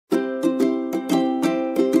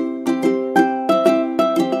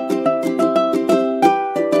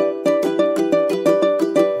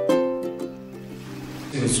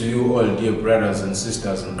dear brothers and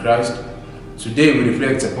sisters in Christ. Today we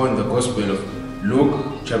reflect upon the Gospel of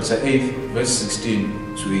Luke chapter 8 verse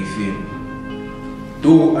 16 to 18.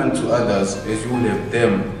 Do unto others as you would have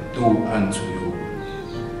them do unto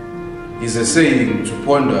you. Is a saying to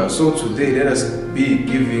ponder, so today let us be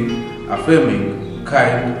giving, affirming,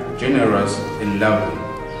 kind, generous and loving.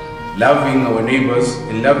 Loving our neighbors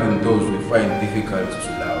and loving those we find difficult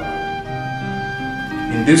to love.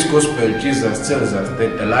 In this gospel, Jesus tells us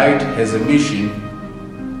that the light has a mission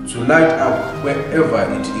to light up wherever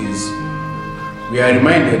it is. We are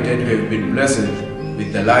reminded that we have been blessed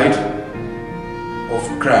with the light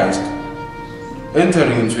of Christ.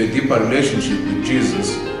 Entering into a deeper relationship with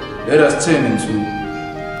Jesus, let us turn into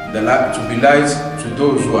the light to be light to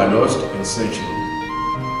those who are lost and searching.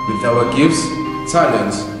 With our gifts,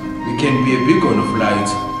 talents, we can be a beacon of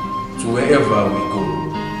light to wherever we go.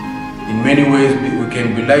 In many ways, we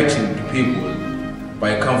can be lighting to people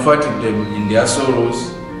by comforting them in their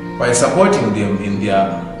sorrows, by supporting them in their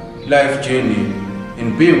life journey,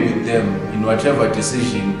 and being with them in whatever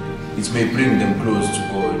decision it may bring them close to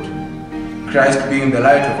God. Christ being the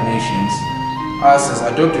light of nations, us as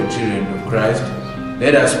adopted children of Christ,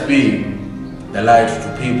 let us be the light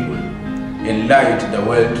to people and light the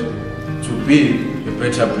world to be a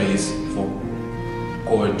better place for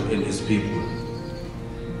God and His people.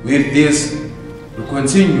 With this, we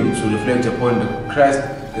continue to reflect upon the Christ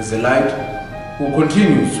as a light who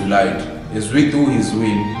continues to light. As we do His will,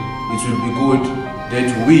 it will be good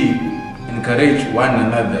that we encourage one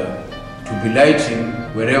another to be lighting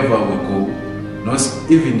wherever we go. Not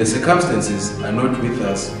even the circumstances are not with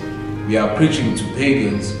us. We are preaching to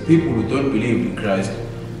pagans, people who don't believe in Christ,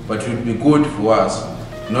 but it would be good for us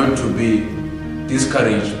not to be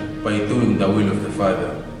discouraged by doing the will of the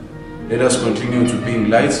Father. Let us continue to be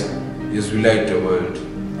light as we light the world.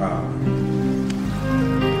 Amen.